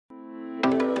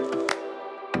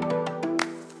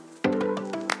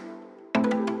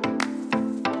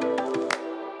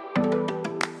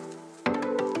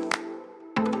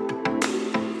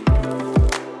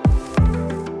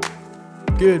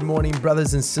Good morning,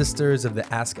 brothers and sisters of the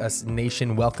Ask Us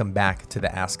Nation. Welcome back to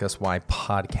the Ask Us Why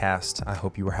podcast. I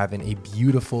hope you were having a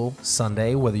beautiful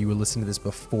Sunday, whether you were listening to this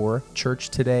before church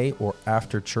today or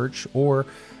after church or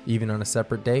even on a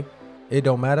separate day. It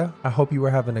don't matter. I hope you were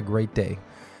having a great day.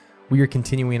 We are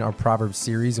continuing our Proverbs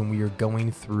series, and we are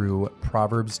going through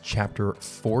Proverbs chapter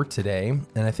 4 today.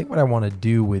 And I think what I want to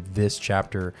do with this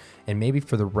chapter, and maybe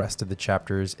for the rest of the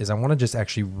chapters, is I want to just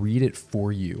actually read it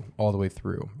for you all the way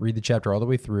through. Read the chapter all the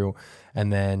way through,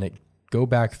 and then go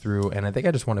back through. And I think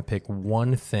I just want to pick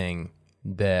one thing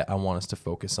that I want us to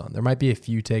focus on. There might be a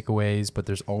few takeaways, but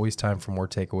there's always time for more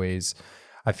takeaways.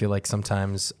 I feel like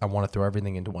sometimes I want to throw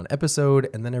everything into one episode,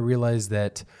 and then I realize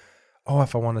that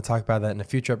if I want to talk about that in a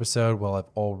future episode, well, I've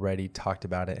already talked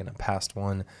about it in a past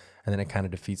one, and then it kind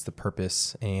of defeats the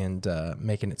purpose and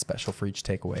making it special for each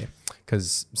takeaway,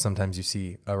 because sometimes you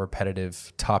see a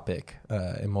repetitive topic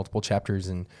in multiple chapters,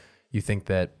 and you think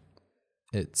that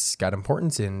it's got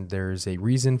importance, and there's a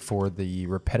reason for the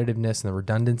repetitiveness and the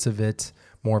redundance of it,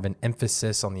 more of an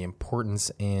emphasis on the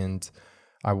importance, and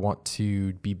I want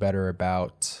to be better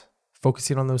about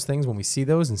focusing on those things when we see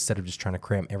those instead of just trying to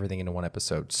cram everything into one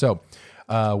episode. So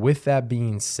with that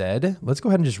being said, let's go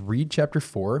ahead and just read chapter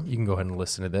 4. You can go ahead and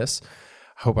listen to this.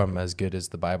 I hope I'm as good as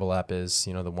the Bible app is,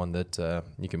 the one that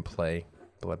you can play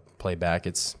back.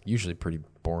 It's usually pretty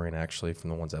boring, actually,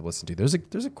 from the ones I've listened to.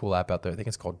 There's a cool app out there. I think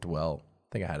it's called Dwell. I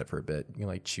think I had it for a bit. You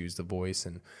can choose the voice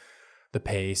and the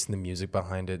pace and the music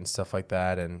behind it and stuff like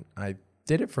that. And I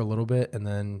did it for a little bit, and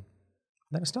then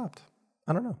I stopped.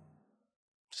 I don't know.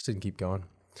 Just didn't keep going.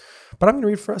 But I'm going to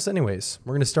read for us anyways.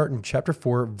 We're going to start in chapter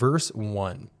 4, verse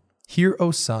 1. Hear,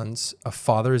 O sons, a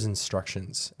father's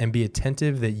instructions, and be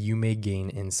attentive that you may gain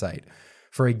insight.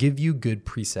 For I give you good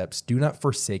precepts. Do not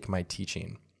forsake my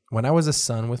teaching. When I was a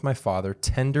son with my father,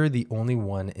 tender, the only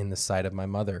one in the sight of my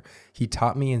mother, he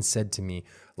taught me and said to me,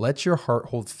 let your heart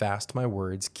hold fast my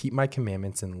words, keep my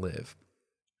commandments and live.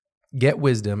 Get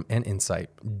wisdom and insight.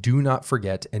 Do not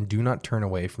forget and do not turn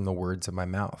away from the words of my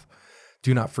mouth.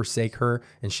 Do not forsake her,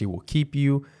 and she will keep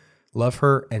you. Love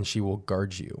her, and she will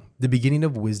guard you. The beginning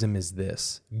of wisdom is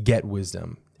this: get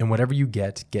wisdom, and whatever you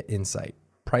get insight.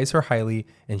 Prize her highly,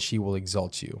 and she will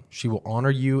exalt you. She will honor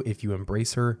you if you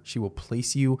embrace her. She will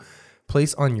place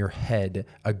on your head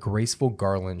a graceful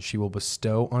garland. She will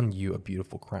bestow on you a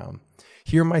beautiful crown.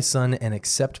 Hear, my son, and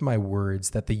accept my words,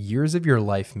 that the years of your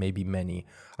life may be many.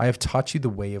 I have taught you the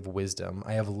way of wisdom.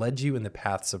 I have led you in the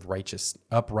paths of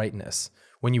uprightness.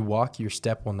 When you walk, your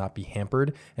step will not be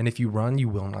hampered, and if you run, you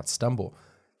will not stumble.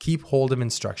 Keep hold of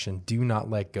instruction. Do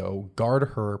not let go.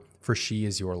 Guard her, for she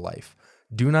is your life.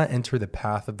 Do not enter the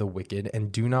path of the wicked,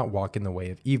 and do not walk in the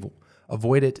way of evil.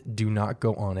 Avoid it. Do not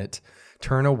go on it.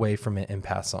 Turn away from it and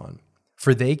pass on.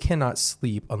 For they cannot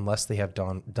sleep unless they have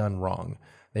done wrong.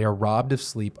 They are robbed of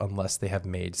sleep unless they have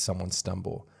made someone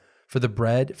stumble. For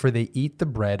they eat the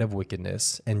bread of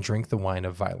wickedness and drink the wine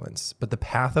of violence. But the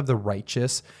path of the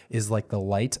righteous is like the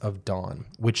light of dawn,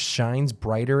 which shines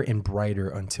brighter and brighter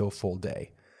until full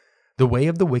day. The way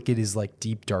of the wicked is like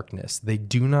deep darkness. They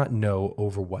do not know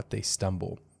over what they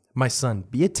stumble. My son,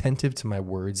 be attentive to my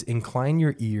words. Incline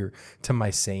your ear to my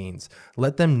sayings.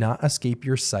 Let them not escape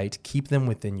your sight. Keep them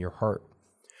within your heart.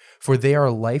 For they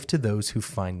are life to those who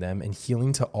find them and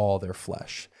healing to all their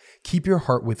flesh. Keep your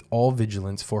heart with all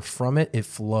vigilance, for from it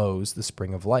flows the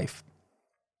spring of life.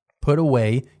 Put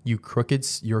away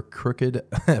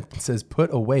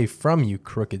put away from you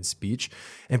crooked speech,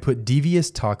 and put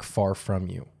devious talk far from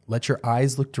you. Let your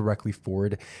eyes look directly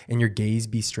forward, and your gaze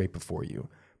be straight before you.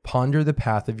 Ponder the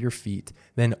path of your feet,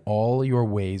 then all your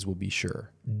ways will be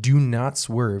sure. Do not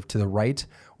swerve to the right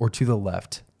or to the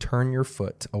left. Turn your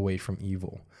foot away from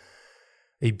evil.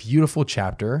 A beautiful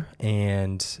chapter,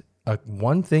 and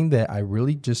one thing that I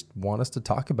really just want us to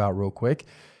talk about real quick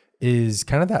is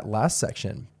kind of that last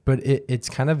section, but it's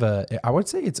kind of I would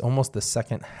say it's almost the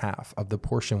second half of the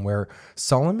portion where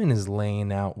Solomon is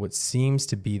laying out what seems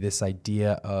to be this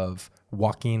idea of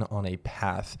walking on a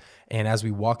path. And as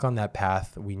we walk on that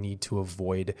path, we need to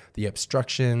avoid the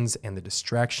obstructions and the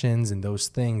distractions and those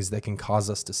things that can cause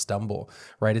us to stumble,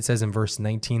 right? It says in verse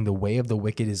 19, the way of the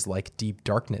wicked is like deep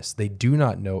darkness. They do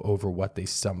not know over what they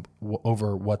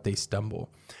stumble.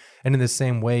 And in the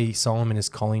same way, Solomon is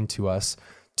calling to us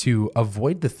to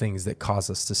avoid the things that cause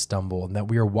us to stumble and that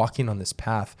we are walking on this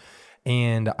path.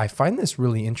 And I find this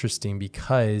really interesting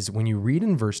because when you read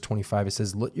in verse 25, it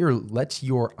says, let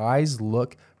your eyes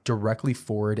look directly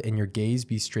forward and your gaze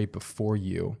be straight before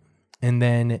you. And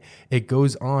then it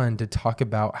goes on to talk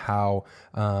about how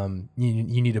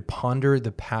you need to ponder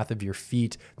the path of your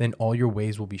feet, then all your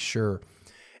ways will be sure.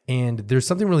 And there's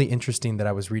something really interesting that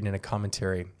I was reading in a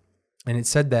commentary. And it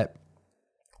said that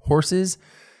horses,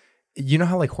 you know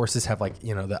how like horses have like,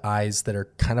 the eyes that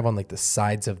are kind of on like the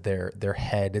sides of their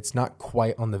head. It's not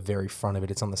quite on the very front of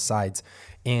it. It's on the sides.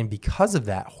 And because of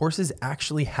that, horses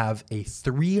actually have a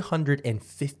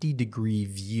 350 degree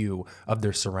view of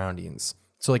their surroundings.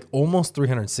 So like almost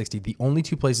 360. The only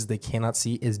two places they cannot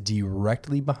see is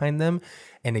directly behind them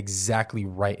and exactly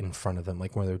right in front of them.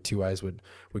 Like where their two eyes would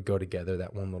go together,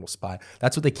 that one little spot.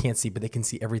 That's what they can't see, but they can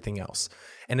see everything else.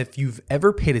 And if you've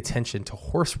ever paid attention to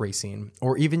horse racing,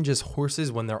 or even just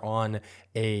horses when they're on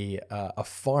a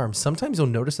farm, sometimes you'll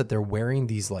notice that they're wearing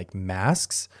these like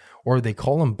masks, or they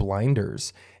call them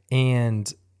blinders.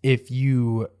 And if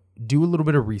you do a little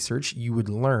bit of research, you would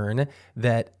learn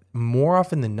that more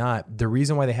often than not, the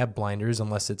reason why they have blinders,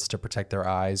 unless it's to protect their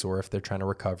eyes or if they're trying to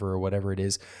recover or whatever it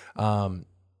is,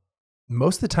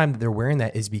 most of the time that they're wearing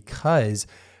that is because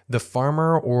the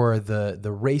farmer or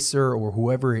the racer or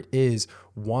whoever it is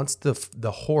wants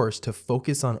the horse to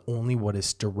focus on only what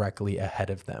is directly ahead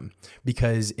of them.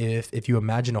 Because if you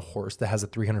imagine a horse that has a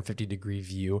 350 degree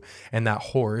view, and that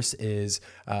horse is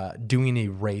doing a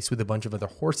race with a bunch of other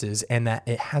horses, and that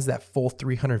it has that full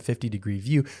 350 degree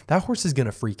view, that horse is going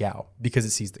to freak out because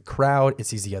it sees the crowd, it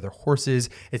sees the other horses,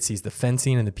 it sees the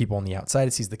fencing and the people on the outside,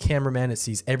 it sees the cameraman, it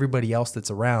sees everybody else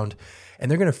that's around,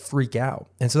 and they're going to freak out.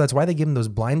 And so that's why they give them those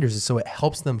blinders, is so it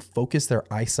helps them focus their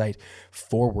eyesight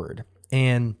forward.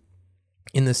 And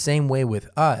in the same way with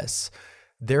us,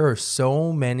 there are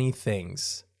so many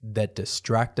things that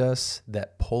distract us,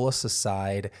 that pull us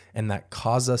aside, and that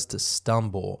cause us to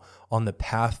stumble on the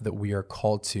path that we are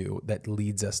called to, that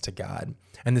leads us to God.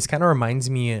 And this kind of reminds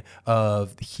me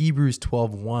of Hebrews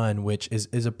 12:1, which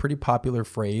is a pretty popular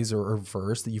phrase or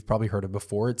verse that you've probably heard of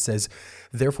before. It says,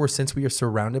 "Therefore, since we are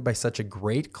surrounded by such a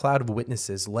great cloud of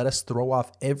witnesses, let us throw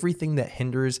off everything that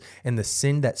hinders and the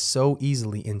sin that so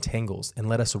easily entangles, and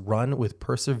let us run with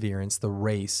perseverance the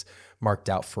race marked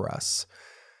out for us."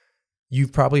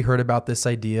 You've probably heard about this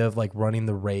idea of like running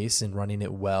the race and running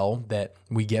it well that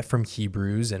we get from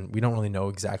Hebrews, and we don't really know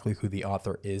exactly who the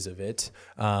author is of it.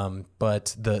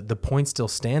 But the point still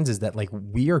stands, is that like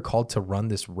we are called to run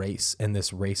this race and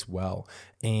this race well.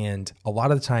 And a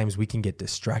lot of the times we can get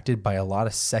distracted by a lot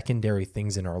of secondary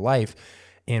things in our life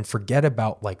and forget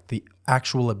about like the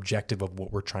actual objective of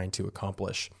what we're trying to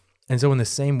accomplish. And so in the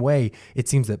same way, it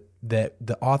seems that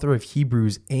the author of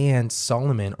Hebrews and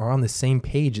Solomon are on the same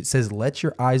page. It says, "Let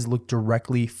your eyes look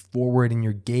directly forward and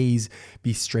your gaze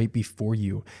be straight before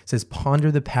you." It says, "Ponder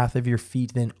the path of your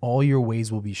feet, then all your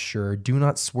ways will be sure. Do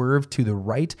not swerve to the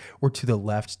right or to the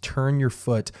left. Turn your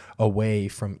foot away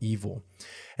from evil."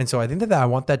 And so I think that I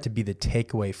want that to be the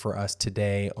takeaway for us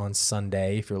today on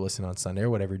Sunday. If you're listening on Sunday or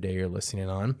whatever day you're listening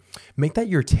on, make that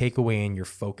your takeaway and your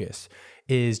focus,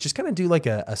 is just kind of do like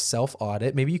a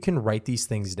self-audit. Maybe you can write these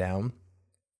things down.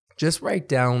 Just write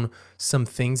down some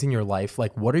things in your life,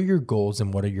 like what are your goals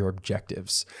and what are your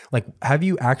objectives? Like, have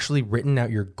you actually written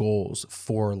out your goals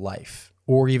for life,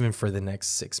 or even for the next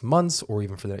 6 months, or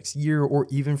even for the next year, or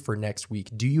even for next week?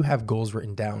 Do you have goals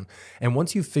written down? And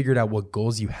once you've figured out what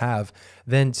goals you have,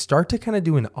 then start to kind of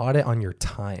do an audit on your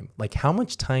time. Like, how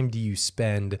much time do you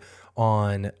spend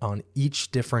on each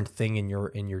different thing in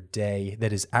your day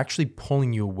that is actually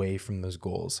pulling you away from those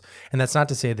goals? And that's not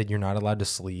to say that you're not allowed to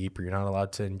sleep, or you're not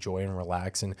allowed to enjoy and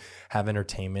relax and have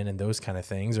entertainment and those kind of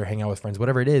things, or hang out with friends,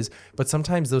 whatever it is. But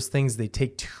sometimes those things, they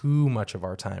take too much of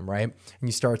our time, right? And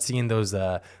you start seeing those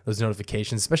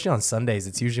notifications, especially on Sundays.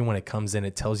 It's usually when it comes in,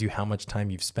 it tells you how much time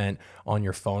you've spent on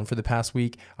your phone for the past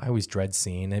week. I always dread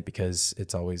seeing it because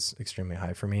it's always extremely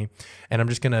high for me. And I'm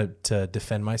just going to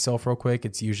defend myself real quick.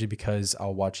 It's usually because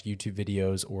I'll watch YouTube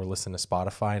videos or listen to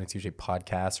Spotify, and it's usually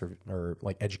podcasts or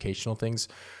like educational things.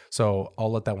 So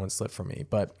I'll let that one slip for me.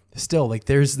 But still, like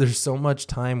there's so much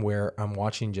time where I'm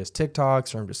watching just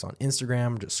TikToks, or I'm just on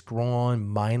Instagram, just scrolling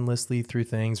mindlessly through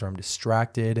things, or I'm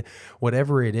distracted,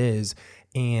 whatever it is.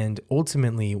 And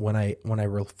ultimately, when I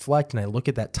reflect and I look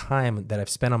at that time that I've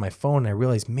spent on my phone, I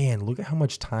realize, man, look at how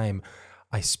much time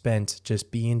I spent just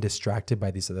being distracted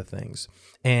by these other things.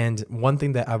 And one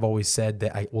thing that I've always said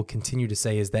that I will continue to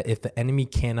say is that if the enemy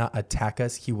cannot attack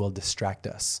us, he will distract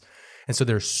us. And so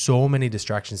there's so many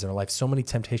distractions in our life, so many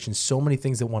temptations, so many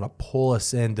things that want to pull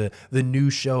us in. The new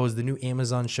shows, the new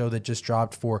Amazon show that just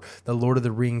dropped for the Lord of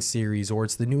the Rings series, or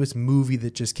it's the newest movie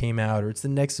that just came out, or it's the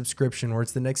next subscription, or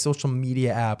it's the next social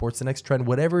media app, or it's the next trend,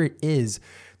 whatever it is.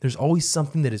 There's always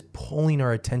something that is pulling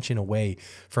our attention away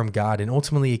from God. And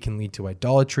ultimately, it can lead to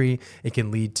idolatry. It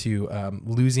can lead to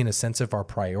losing a sense of our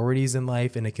priorities in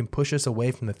life. And it can push us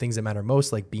away from the things that matter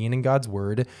most, like being in God's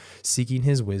word, seeking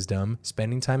his wisdom,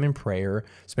 spending time in prayer,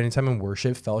 spending time in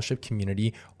worship, fellowship,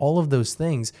 community. All of those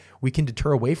things, we can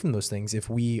deter away from those things if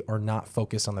we are not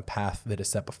focused on the path that is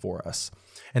set before us.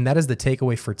 And that is the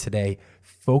takeaway for today.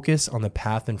 Focus on the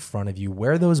path in front of you.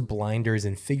 Wear those blinders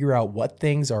and figure out what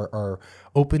things are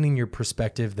opening your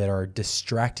perspective that are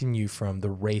distracting you from the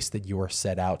race that you are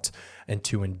set out and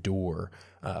to endure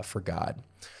for God.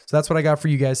 So that's what I got for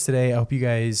you guys today. I hope you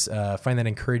guys find that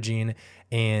encouraging.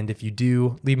 And if you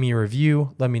do, leave me a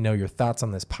review. Let me know your thoughts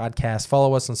on this podcast.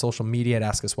 Follow us on social media at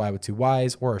Ask Us Why with 2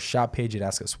 Ys, or our shop page at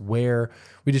Ask Us Where.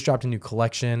 We just dropped a new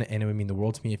collection, and it would mean the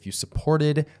world to me if you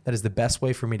supported. That is the best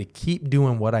way for me to keep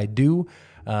doing what I do,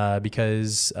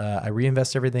 because I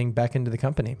reinvest everything back into the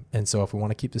company. And so if we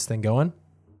want to keep this thing going,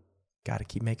 got to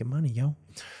keep making money, yo.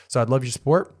 So I'd love your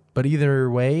support. But either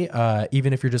way,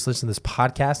 even if you're just listening to this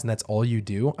podcast and that's all you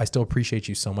do, I still appreciate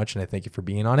you so much, and I thank you for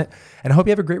being on it. And I hope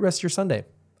you have a great rest of your Sunday.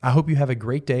 I hope you have a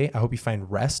great day. I hope you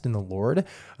find rest in the Lord.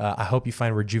 I hope you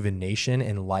find rejuvenation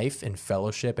in life and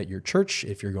fellowship at your church.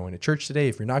 If you're going to church today,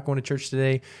 if you're not going to church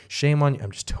today, shame on you.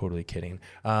 I'm just totally kidding.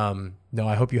 No,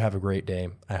 I hope you have a great day.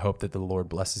 I hope that the Lord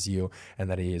blesses you and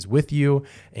that he is with you.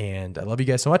 And I love you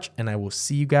guys so much. And I will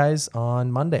see you guys on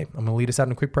Monday. I'm going to lead us out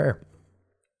in a quick prayer.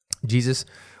 Jesus,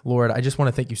 Lord, I just want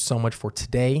to thank you so much for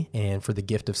today and for the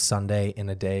gift of Sunday and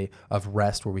a day of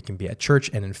rest where we can be at church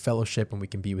and in fellowship and we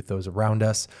can be with those around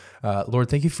us. Lord,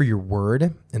 thank you for your word,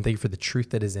 and thank you for the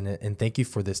truth that is in it. And thank you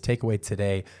for this takeaway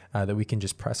today that we can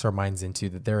just press our minds into,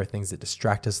 that there are things that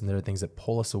distract us and there are things that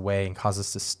pull us away and cause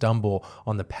us to stumble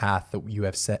on the path that you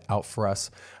have set out for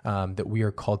us, that we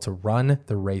are called to run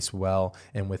the race well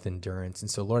and with endurance.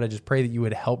 And so, Lord, I just pray that you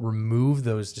would help remove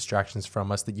those distractions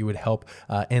from us, that you would help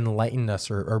enlighten us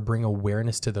or bring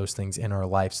awareness to those things in our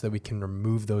life so that we can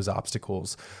remove those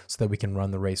obstacles so that we can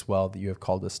run the race well that you have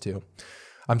called us to.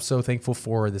 I'm so thankful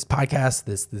for this podcast,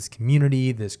 this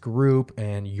community, this group,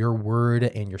 and your word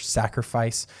and your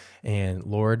sacrifice. And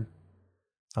Lord,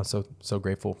 I'm so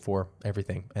grateful for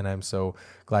everything. And I'm so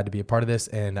glad to be a part of this.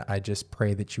 And I just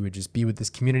pray that you would just be with this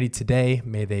community today.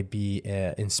 May they be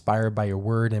inspired by your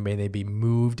word, and may they be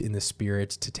moved in the spirit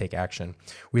to take action.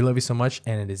 We love you so much.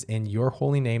 And it is in your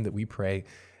holy name that we pray.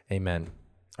 Amen.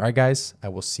 All right, guys, I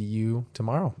will see you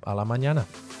tomorrow. A la mañana.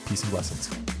 Peace and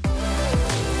blessings.